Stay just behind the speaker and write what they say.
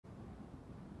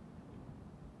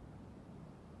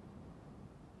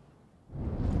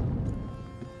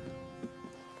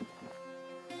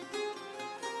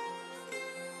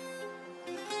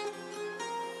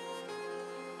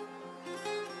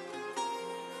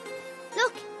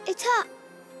It's her.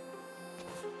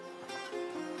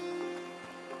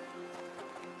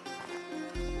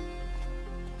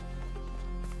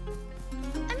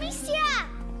 Amicia!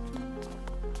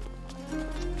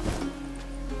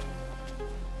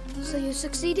 So you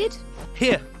succeeded?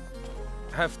 Here.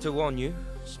 Have to warn you,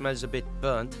 smells a bit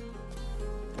burnt.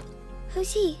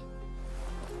 Who's he?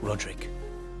 Roderick.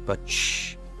 But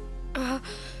shh.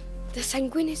 The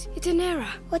Sanguinis Itinera.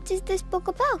 What is this book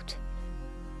about?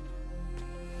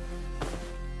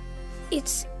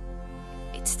 It's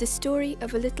the story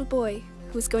of a little boy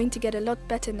who's going to get a lot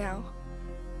better now.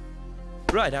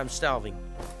 Right, I'm starving.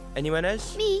 Anyone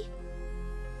else? Me?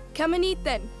 Come and eat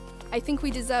then. I think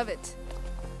we deserve it.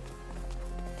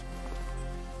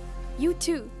 You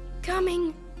too.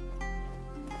 Coming.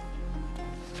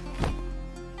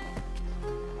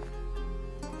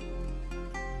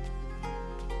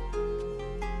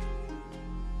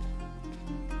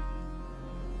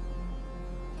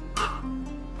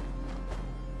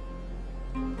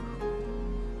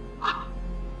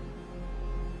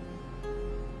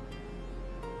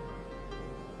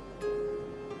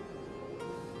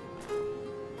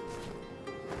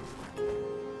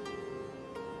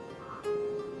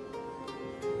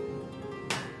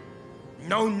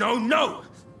 No, no, no!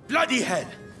 Bloody hell!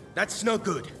 That's no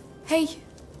good. Hey,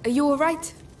 are you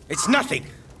alright? It's nothing!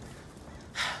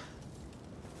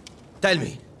 Tell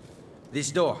me,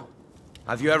 this door,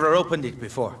 have you ever opened it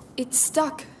before? It's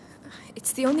stuck.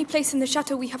 It's the only place in the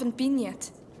chateau we haven't been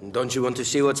yet. Don't you want to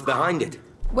see what's behind it?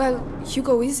 Well,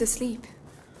 Hugo is asleep.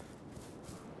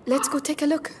 Let's go take a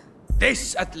look.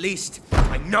 This, at least,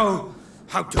 I know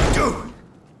how to do!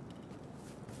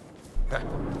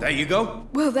 There you go.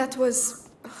 Well, that was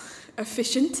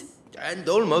efficient. And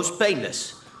almost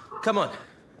painless. Come on,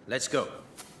 let's go.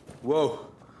 Whoa.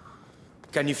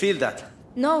 Can you feel that?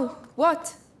 No,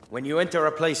 what? When you enter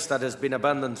a place that has been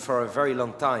abandoned for a very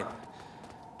long time,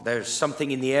 there's something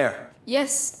in the air.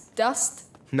 Yes, dust.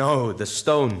 No, the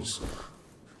stones.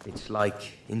 It's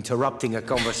like interrupting a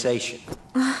conversation.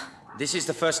 This is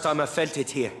the first time I felt it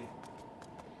here.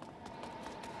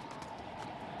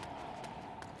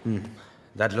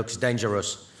 That looks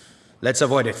dangerous. Let's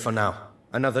avoid it for now.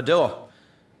 Another door.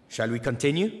 Shall we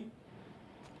continue?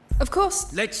 Of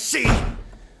course. Let's see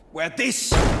where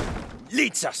this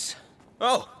leads us.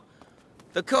 Oh,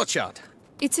 the courtyard.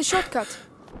 It's a shortcut.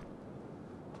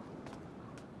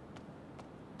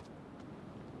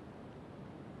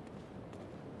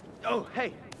 Oh,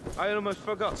 hey, I almost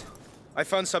forgot. I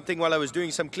found something while I was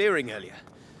doing some clearing earlier.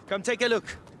 Come take a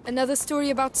look. Another story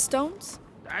about stones?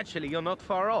 Actually, you're not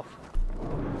far off.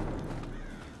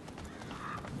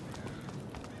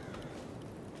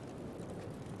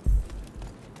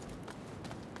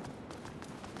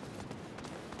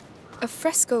 A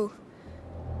fresco.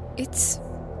 It's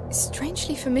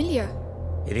strangely familiar.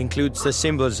 It includes the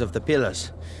symbols of the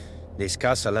pillars. This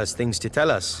castle has things to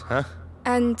tell us, huh?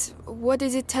 And what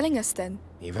is it telling us then?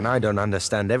 Even I don't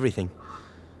understand everything.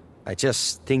 I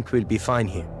just think we'll be fine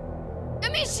here.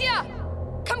 Amicia!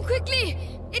 Come quickly!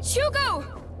 It's Hugo!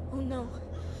 Oh no.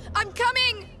 I'm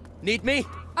coming! Need me?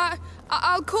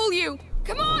 I'll call you.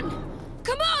 Come on!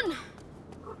 Come on!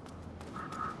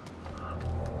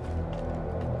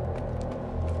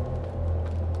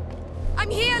 I'm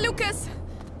here, Lucas!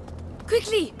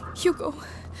 Quickly! Hugo,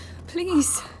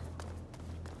 please.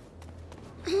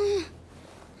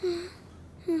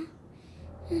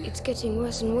 It's getting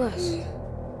worse and worse.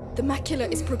 The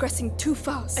macula is progressing too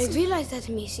fast. I realize that,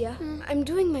 Amicia. I'm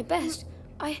doing my best.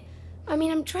 I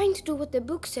mean, I'm trying to do what the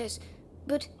book says,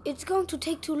 but it's going to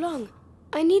take too long.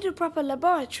 I need a proper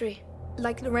laboratory.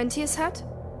 Like Laurentius had?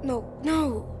 No,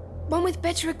 one with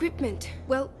better equipment.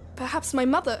 Well, perhaps my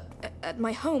mother, at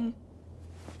my home.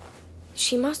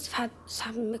 She must have had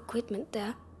some equipment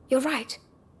there. You're right.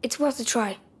 It's worth a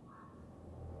try.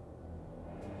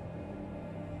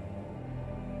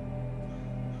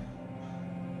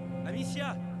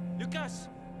 Amicia! Lucas!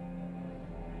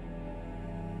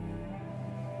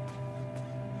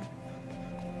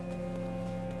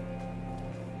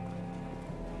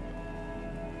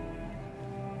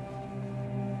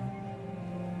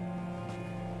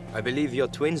 I believe your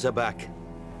twins are back.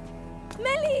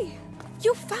 Melly!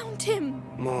 You found him!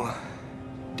 More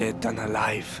dead than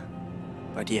alive.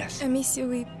 But yes. Amicia,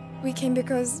 we came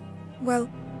because, well...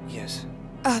 Yes.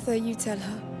 Arthur, you tell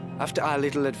her. After our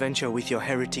little adventure with your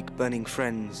heretic-burning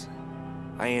friends,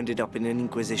 I ended up in an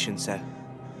Inquisition cell.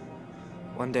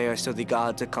 One day I saw the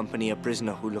guards accompany a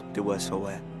prisoner who looked the worse for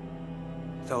wear.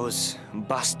 Those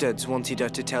bastards wanted her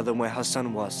to tell them where her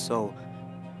son was, so...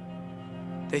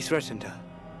 they threatened her.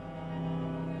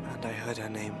 And I heard her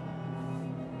name.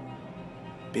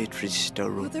 Beatrice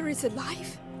Storeroom. Mother is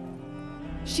alive?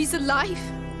 She's alive?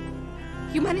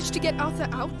 You managed to get Arthur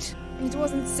out? It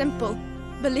wasn't simple.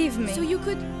 Believe me. So you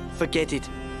could... Forget it.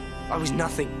 I was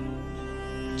nothing.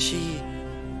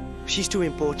 She's too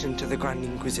important to the Grand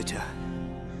Inquisitor.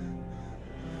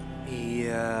 He,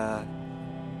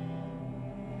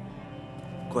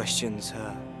 questions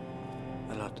her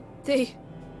a lot. They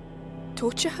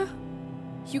torture her?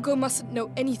 Hugo mustn't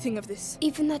know anything of this.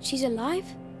 Even that she's alive?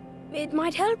 It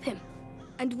might help him.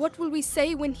 And what will we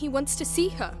say when he wants to see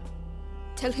her?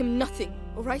 Tell him nothing,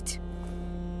 all right?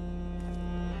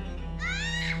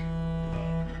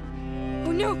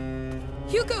 Oh no!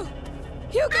 Hugo!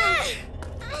 Hugo!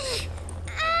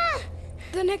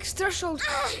 The next threshold,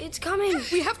 it's coming.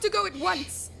 We have to go at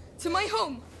once! To my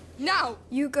home! Now!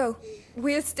 You go.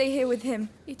 We'll stay here with him.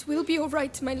 It will be all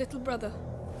right, my little brother.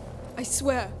 I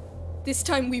swear, this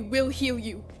time we will heal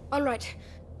you. All right,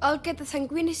 I'll get the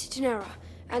Sanguinis Itinera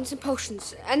and some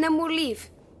potions, and then we'll leave.